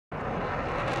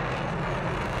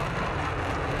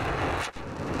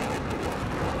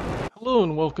Hello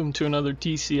and welcome to another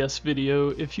DCS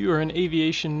video. If you are an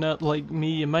aviation nut like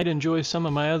me, you might enjoy some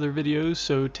of my other videos,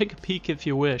 so take a peek if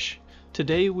you wish.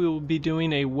 Today we will be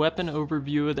doing a weapon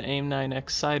overview of the AIM-9X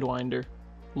Sidewinder.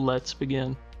 Let's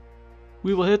begin.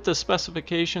 We will hit the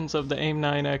specifications of the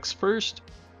AIM-9X first.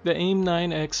 The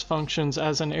AIM-9X functions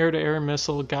as an air-to-air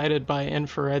missile guided by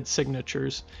infrared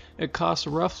signatures. It costs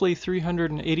roughly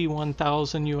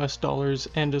 $381,000 US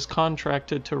and is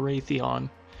contracted to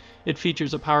Raytheon. It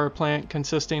features a power plant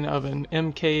consisting of an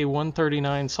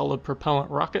Mk-139 solid propellant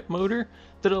rocket motor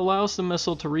that allows the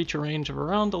missile to reach a range of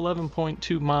around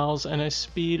 11.2 miles and a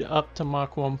speed up to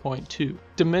Mach 1.2.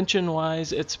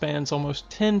 Dimension-wise, it spans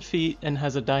almost 10 feet and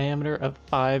has a diameter of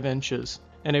 5 inches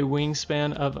and a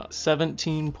wingspan of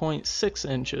 17.6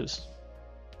 inches.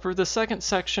 For the second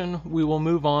section, we will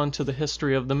move on to the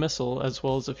history of the missile, as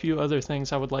well as a few other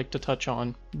things I would like to touch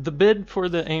on. The bid for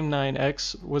the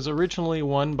AIM-9X was originally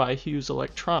won by Hughes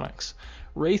Electronics.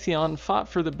 Raytheon fought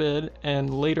for the bid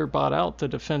and later bought out the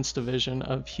defense division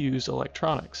of Hughes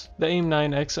Electronics. The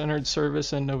AIM-9X entered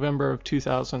service in November of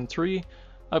 2003.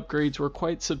 Upgrades were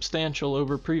quite substantial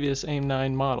over previous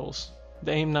AIM-9 models.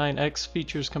 The AIM-9X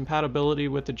features compatibility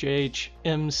with the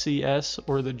MCS,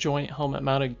 or the Joint Helmet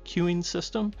Mounted Cueing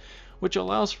System, which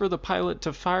allows for the pilot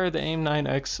to fire the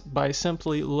AIM-9X by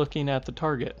simply looking at the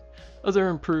target. Other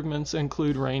improvements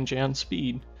include range and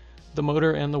speed. The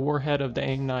motor and the warhead of the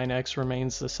AIM-9X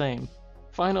remains the same.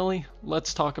 Finally,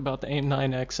 let's talk about the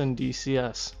AIM-9X in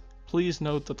DCS. Please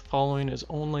note that the following is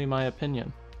only my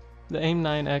opinion. The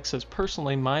AIM-9X is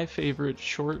personally my favorite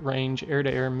short-range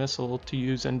air-to-air missile to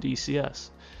use in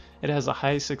DCS. It has a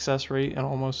high success rate and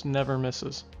almost never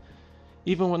misses.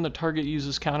 Even when the target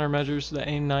uses countermeasures, the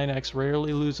AIM-9X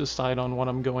rarely loses sight on what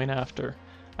I'm going after.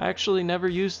 I actually never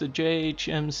use the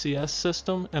MCS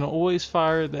system and always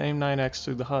fire the AIM-9X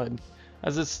through the HUD.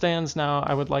 As it stands now,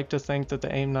 I would like to think that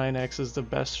the AIM-9X is the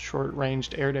best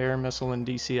short-ranged air-to-air missile in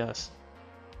DCS.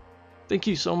 Thank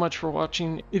you so much for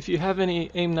watching. If you have any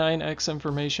AIM-9X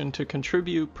information to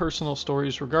contribute, personal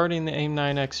stories regarding the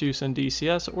AIM-9X use in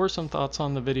DCS, or some thoughts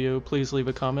on the video, please leave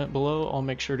a comment below. I'll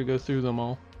make sure to go through them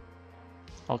all.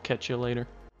 I'll catch you later.